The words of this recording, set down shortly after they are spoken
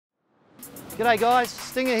G'day guys,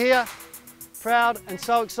 Stinger here. Proud and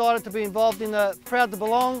so excited to be involved in the Proud to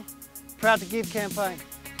Belong, Proud to Give campaign.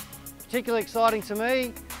 Particularly exciting to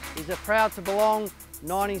me is the Proud to Belong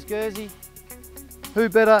 90's Guernsey. Who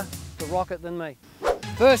better to rock it than me?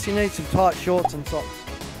 First you need some tight shorts and socks.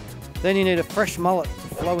 Then you need a fresh mullet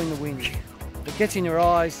to flow in the wind. If it gets in your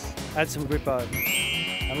eyes, add some grip over.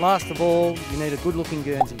 And last of all, you need a good looking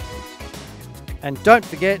Guernsey. And don't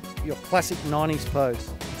forget your classic 90's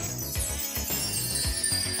pose.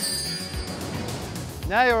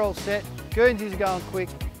 Now you're all set, Guernseys are going quick.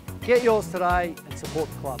 Get yours today and support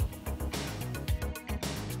the club.